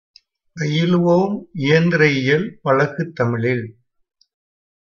பயிலுவோம் இயந்திரவியல் பழகு தமிழில்!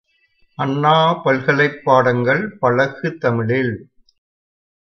 அண்ணா பல்கலைப் பாடங்கள் பழகு தமிழில்!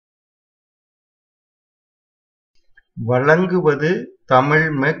 வழங்குவது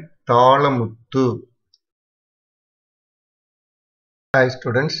தமிழ்மெக் தாளமுத்து. Hi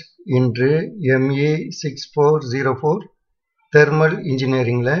students, இன்று ME6404 Thermal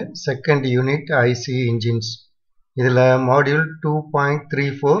Engineeringல second unit IC Engines. இதில் module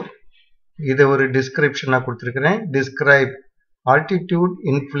 2.34 இதை ஒரு description கொடுத்திருக்கிறேன். Describe altitude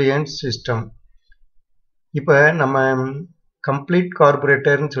influence system. இப்போ நம்ம complete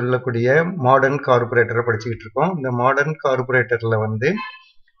carburetor சொல்லக்கூடிய modern carburetor படிச்சுக்கிட்டு இருக்கோம். இந்த modern carburetorல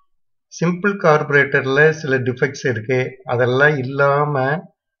simple carburetorல சில defects இருக்கு. அதெல்லாம் இல்லாம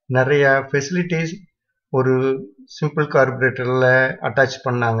நிறைய facilities ஒரு simple carburetorல attach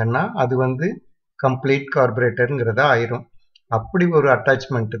பண்ணாங்கன்னா அது complete carburetorங்கிறதா ஆயிரும். அப்படி ஒரு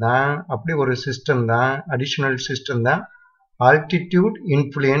attachment தான், அப்படி ஒரு system தான், additional system தான் altitude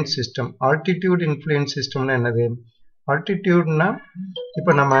influence system. altitude influence systemனா என்னது? altitudeனா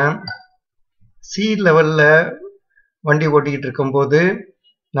இப்போ நம்ம sea levelல வண்டி ஓட்டிக்கிட்டு இருக்கும்போது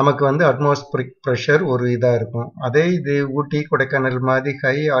நமக்கு atmospheric pressure ஒரு இதா இருக்கும். அதே இது ஊட்டி கொடைக்கானல் மாதிரி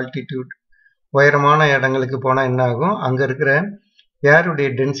high altitude உயரமான இடங்களுக்கு போனா என்ன ஆகும்? அங்க இருக்கிற ஏருடைய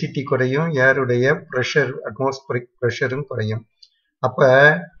டென்சிட்டி குறையும், ஏருடைய பிரஷர் atmospheric pressureம் குறையும். அப்ப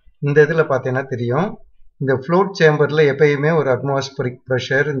இந்த இதுல பார்த்தீங்கன்னா தெரியும், இந்த ஃப்ளோட் சேம்பர்ல எப்பயுமே ஒரு atmospheric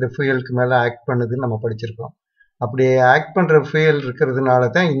pressure இந்த ஃபியூயலுக்கு மேல ஆக்ட் பண்ணுதுன்னு நம்ம படிச்சிருக்கோம். அப்படி ஆக்ட் பண்ற ஃபியூயல் இருக்கிறதுனால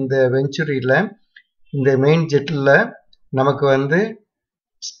தான் இந்த வெஞ்சுரியில இந்த மெயின் ஜெட்ல நமக்கு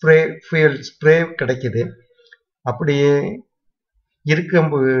ஸ்ப்ரே ஃபியூயல் ஸ்ப்ரே கிடைக்குது. அப்படி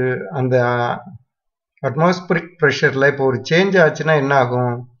இருக்கும்போது அந்த atmospheric pressureல இப்போ ஒரு சேஞ்ச் ஆச்சுன்னா என்ன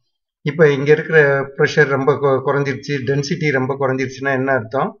ஆகும்? இப்போ இங்க இருக்கிற ப்ரெஷர் ரொம்ப குறைஞ்சிருச்சு, டென்சிட்டி ரொம்ப குறைஞ்சிருச்சுன்னா என்ன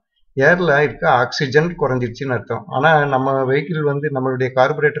அர்த்தம்? ஏர்ல இருக்க ஆக்சிஜன் குறைஞ்சிருச்சுன்னு அர்த்தம். ஆனா நம்ம வெஹிக்கிள் நம்மளுடைய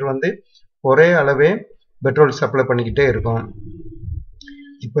கார்பரேட்டர் ஒரே அளவே பெட்ரோல் சப்ளை பண்ணிக்கிட்டே இருக்கும்.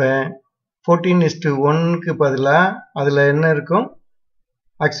 இப்போ 14:1க்கு பதிலாக அதுல என்ன இருக்கும்?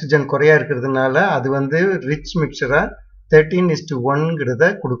 ஆக்சிஜன் குறையா இருக்கிறதுனால அது ரிச் மிக்சரா 13:1ங்கிறத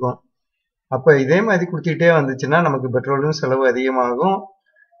கொடுக்கும். அப்போ இதே மாதிரி கொடுத்துக்கிட்டே வந்துச்சுன்னா நமக்கு பெட்ரோலும் செலவு அதிகமாகும்,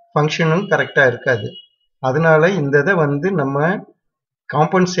 ஃபங்க்ஷனும் கரெக்டா இருக்காது. அதனால இந்த இதை நம்ம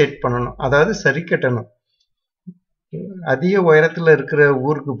காம்பன்சேட் பண்ணணும், அதாவது சரி கட்டணும். அதிக உயரத்துல இருக்கிற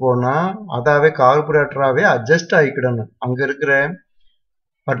ஊருக்கு போனா அதாவே கார்பரேட்டராகவே அட்ஜஸ்ட் ஆகிக்கிடணும். அங்க இருக்கிற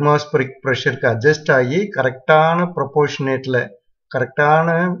அட்மாஸ்பரிக் ப்ரெஷருக்கு அட்ஜஸ்ட் ஆகி கரெக்டான ப்ரொபோர்ஷனேட்ல கரெக்டான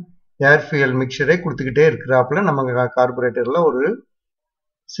ஏர் ஃபியூயல் மிக்சரை கொடுத்துக்கிட்டே இருக்கிறாப்புல நம்ம கார்பரேட்டர்ல ஒரு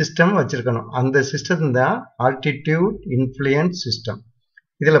சிஸ்டம் வச்சிருக்கணும். அந்த சிஸ்டம் தான் ஆல்டிடியூட் இன்ஃப்ளூயன்ஸ் சிஸ்டம்.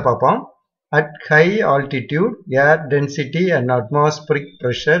 இதில் பார்ப்போம். At high altitude air density and atmospheric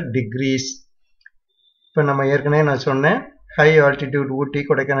pressure degrees. இப்போ நம்ம ஏற்கனவே நான் சொன்னேன், ஹை ஆல்டிடியூட் ஊட்டி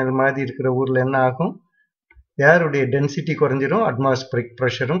கொடைக்கானல் மாதிரி இருக்கிற ஊரில் என்ன ஆகும்? ஏருடைய டென்சிட்டி குறைஞ்சிரும், அட்மாஸ்பரிக்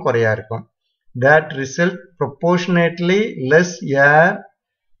ப்ரெஷரும் குறையா இருக்கும். that result proportionately less air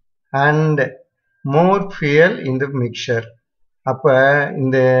and more fuel in the mixture. அப்ப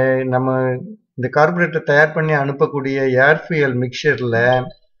நம்ம இந்த கார்பரேட்டர் தயார் பண்ணி அனுப்பக்கூடிய ஏர் ஃபியூயல் மிக்சர்ல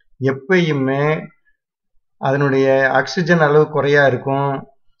எப்பயுமே அதனுடைய ஆக்சிஜன் அளவு குறையா இருக்கும்,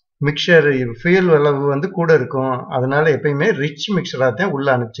 மிக்சர் ஃபியூயல் அளவு கூட இருக்கும். அதனால எப்பயுமே ரிச் மிக்சரா தான் உள்ள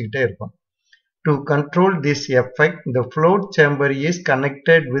அனுப்பிச்சுக்கிட்டே இருக்கும். To control this effect, the float chamber is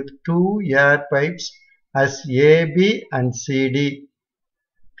connected with two air pipes as AB and CD.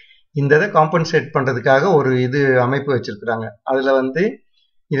 இந்த இதை காம்பன்சேட் பண்றதுக்காக ஒரு அமைப்பு வச்சிருக்கிறாங்க. அதுல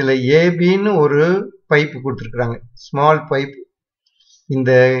இதுல ஏபின்னு ஒரு பைப் கொடுத்துருக்குறாங்க, ஸ்மால் பைப்.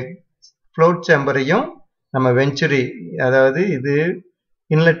 இந்த ஃப்ளோட் சேம்பரையும் நம்ம வெஞ்சுரி, அதாவது இது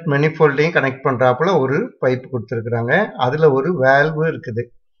இன்லெட் மெனிஃபோல்டையும் கனெக்ட் பண்றாப்புல ஒரு பைப் கொடுத்துருக்குறாங்க. அதுல ஒரு வேல்வு இருக்குது.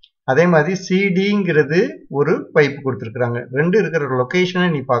 அதே மாதிரி சிடிங்கிறது ஒரு பைப் கொடுத்துருக்குறாங்க. ரெண்டு இருக்கிற லொகேஷனை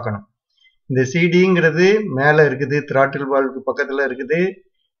நீ பார்க்கணும். இந்த சிடிங்கிறது மேல இருக்குது, த்ராட்டில் வால்வுக்கு பக்கத்துல இருக்குது.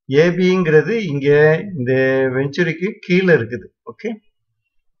 ஏபிங்கிறது இங்க இந்த வெஞ்சுரிக்கு கீழே இருக்குது. Okay,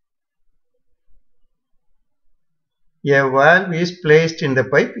 a valve is placed in the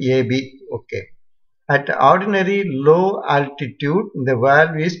pipe AB. okay, at ordinary low altitude the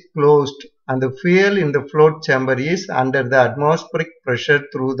valve is closed and the fuel in the float chamber is under the atmospheric pressure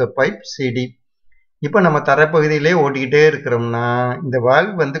through the pipe CD. இப்போ நம்ம தரைப்பகுதியிலே ஓட்டிக்கிட்டே இருக்கிறோம்னா இந்த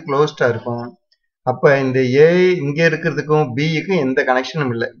valve க்ளோஸ்டா இருக்கும். அப்ப இந்த ஏ இங்க இருக்கிறதுக்கும் பிக்கும் எந்த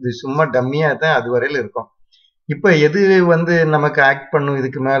கனெக்ஷனும் இல்லை, இது சும்மா டம்மியா தான் அது வரையில இருக்கும். இப்ப எது நமக்கு ஆக்ட் பண்ணும்?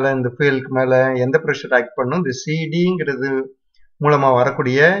 இதுக்கு மேல இந்த ஃபியூயலுக்கு மேல எந்த ப்ரெஷர் ஆக்ட் பண்ணும்? இந்த சிடிங்கிறது மூலமா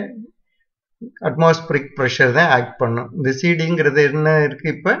வரக்கூடிய அட்மாஸ்பரிக் ப்ரெஷர் தான் ஆக்ட் பண்ணும். இந்த சிடிங்கிறது என்ன இருக்கு?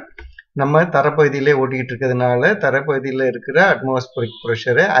 இப்ப நம்ம தரப்பகுதியிலே ஓட்டிக்கிட்டு இருக்கிறதுனால தரப்பகுதியில் இருக்கிற அட்மாஸ்பரிக்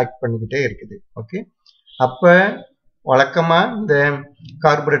ப்ரெஷரை ஆக்ட் பண்ணிக்கிட்டே இருக்குது. ஓகே, அப்போ வழக்கமாக இந்த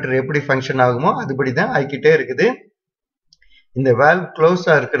கார்பரேட்டர் எப்படி ஃபங்க்ஷன் ஆகுமோ அதுபடி தான் ஆகிக்கிட்டே இருக்குது. இந்த வேல்வ்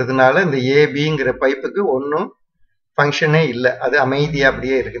க்ளோஸாக இருக்கிறதுனால இந்த ஏபிங்கிற பைப்புக்கு ஒன்றும் ஃபங்க்ஷனே இல்லை, அது அமைதியாக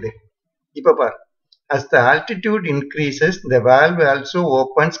அப்படியே இருக்குது. இப்போ பார், as the altitude increases, the valve also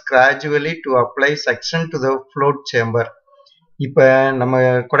opens gradually to apply suction to the float chamber. இப்போ நம்ம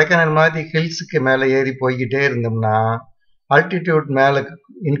கொடைக்கானல் மாதிரி ஹில்ஸுக்கு மேலே ஏறி போய்கிட்டே இருந்தோம்னா ஆல்டிடியூட் மேலே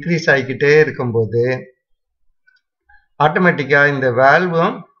இன்க்ரீஸ் ஆகிக்கிட்டே இருக்கும்போது ஆட்டோமேட்டிக்காக இந்த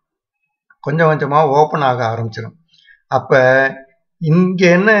வேல்வும் கொஞ்சம் கொஞ்சமாக ஓப்பன் ஆக ஆரம்பிச்சிடும். அப்போ இங்கே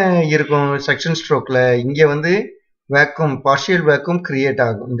என்ன இருக்கும் செக்ஷன் ஸ்ட்ரோக்கில், இங்கே வந்து வேக்யூம், பார்ஷியல் வேக்யூம் கிரியேட்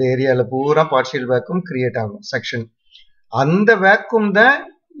ஆகும். இந்த ஏரியாவில் பூரா பார்ஷியல் வேக்யூம் கிரியேட் ஆகும் செக்ஷன். அந்த வேக்யூம் தான்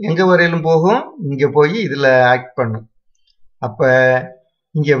எங்கே வரையிலும் போகும், இங்கே போய் இதில் ஆக்ட் பண்ணும். அப்போ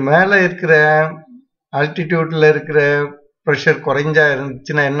இங்கே மேலே இருக்கிற ஆல்டிடியூட்டில் இருக்கிற ப்ரெஷர் குறைஞ்சா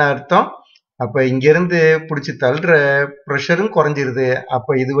இருந்துச்சுன்னா என்ன அர்த்தம், அப்போ இங்கேருந்து பிடிச்சி தள்ளுற ப்ரெஷரும் குறைஞ்சிருது.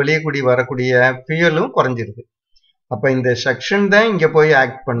 அப்போ இது வழியே கூடி வரக்கூடிய ஃபியூலும் குறைஞ்சிருது. அப்போ இந்த செக்ஷன் தான் இங்கே போய்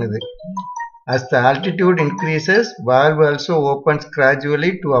ஆக்ட் பண்ணுது. As the altitude increases, valve also opens gradually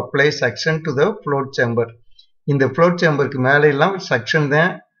to apply suction to the float chamber. இந்த float chamberக்கு மேலே எல்லாம் செக்ஷன்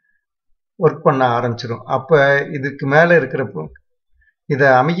தான் ஒர்க் பண்ண ஆரம்பிச்சிடும். அப்போ இதுக்கு மேலே இருக்கிற இதை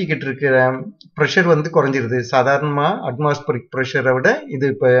அமைக்கிக்கிட்டு இருக்கிற ப்ரெஷர் வந்து குறைஞ்சிருது. சாதாரணமாக அட்மாஸ்பரிக் ப்ரெஷரை விட இது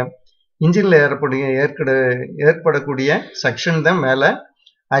இப்போ இன்ஜினில் ஏற்படக்கூடிய செக்ஷன் தான் மேலே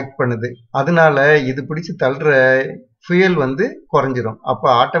ஆக்ட் பண்ணுது. அதனால இது பிடிச்சி தள்ளுற ஃபியூயல் வந்து குறைஞ்சிரும். அப்போ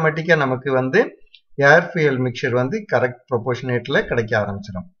ஆட்டோமேட்டிக்காக நமக்கு வந்து ஏர் ஃபியூயல் மிக்சர் வந்து கரெக்ட் ப்ரொபோர்ஷனேட்டில் கிடைக்க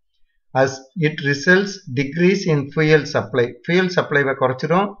ஆரம்பிச்சிடும். as it results decrease in fuel supply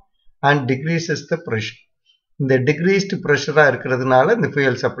குறைச்சிரும் and decreases the pressure. இந்த decreased pressure இருக்கிறதுனால இந்த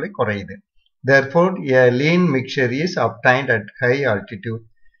fuel supply குறையுது. therefore a lean mixture is obtained at high altitude.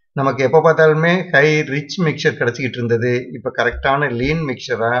 நமக்கு எப்போ பார்த்தாலுமே ஹை ரிச் மிக்சர் கிடைச்சிக்கிட்டு இருந்தது, இப்போ கரெக்டான லீன்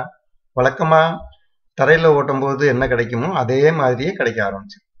மிக்சரா வழக்கமாக தரையில் ஓட்டும் போது என்ன கிடைக்குமோ அதே மாதிரியே கிடைக்க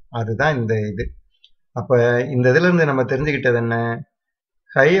ஆரம்பிச்சு. அதுதான் இந்த இது. அப்போ இந்த இதுலேருந்து நம்ம தெரிஞ்சுக்கிட்டது என்ன,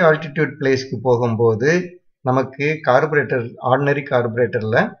 ஹை ஆல்டிடியூட் பிளேஸ்க்கு போகும்போது நமக்கு கார்பரேட்டர், ஆர்டினரி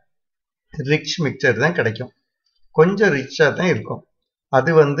கார்பரேட்டரில் ரிச் மிக்சர் தான் கிடைக்கும், கொஞ்சம் ரிச்சாக தான் இருக்கும்.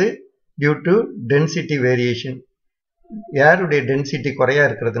 அது வந்து due to density variation, ஏருடைய density குறையா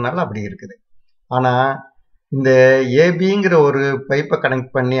இருக்கிறதுனால அப்படி இருக்குது. ஆனால் இந்த ஏபிங்கிற ஒரு பைப்பை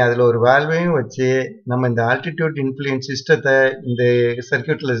கனெக்ட் பண்ணி அதில் ஒரு வேல்வையும் வச்சு நம்ம இந்த ஆல்டிடியூட் இன்ஃப்ளூயன்ஸ் சிஸ்டத்தை இந்த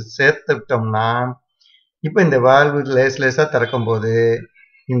சர்க்கியூட்டில் சேர்த்துட்டோம்னா இப்போ இந்த வால்வு லேஸாக திறக்கும் போது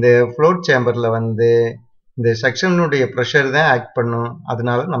இந்த ஃப்ளோட் சேம்பரில் வந்து இந்த செக்ஷனுடைய ப்ரெஷர் தான் ஆக்ட் பண்ணும்.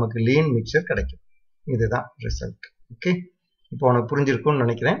 அதனால நமக்கு லீன் மிக்சர் கிடைக்கும். இதுதான் ரிசல்ட். ஓகே, இப்போ உனக்கு புரிஞ்சிருக்கும்னு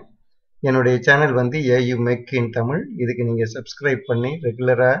நினைக்கிறேன். என்னுடைய சேனல் வந்து AUmech-in-tamil. இதுக்கு நீங்கள் சப்ஸ்கிரைப் பண்ணி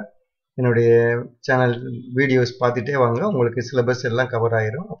ரெகுலராக என்னுடைய சேனல் வீடியோஸ் பார்த்துட்டே வாங்க. உங்களுக்கு சிலபஸ் எல்லாம் கவர்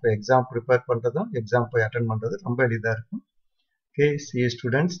ஆயிரும். அப்போ எக்ஸாம் ப்ரிப்பேர் பண்ணுறதும் எக்ஸாம் போய் அட்டன் பண்ணுறது ரொம்ப எளிதாக இருக்கும். Okay, see you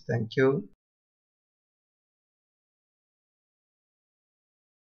students. Thank you.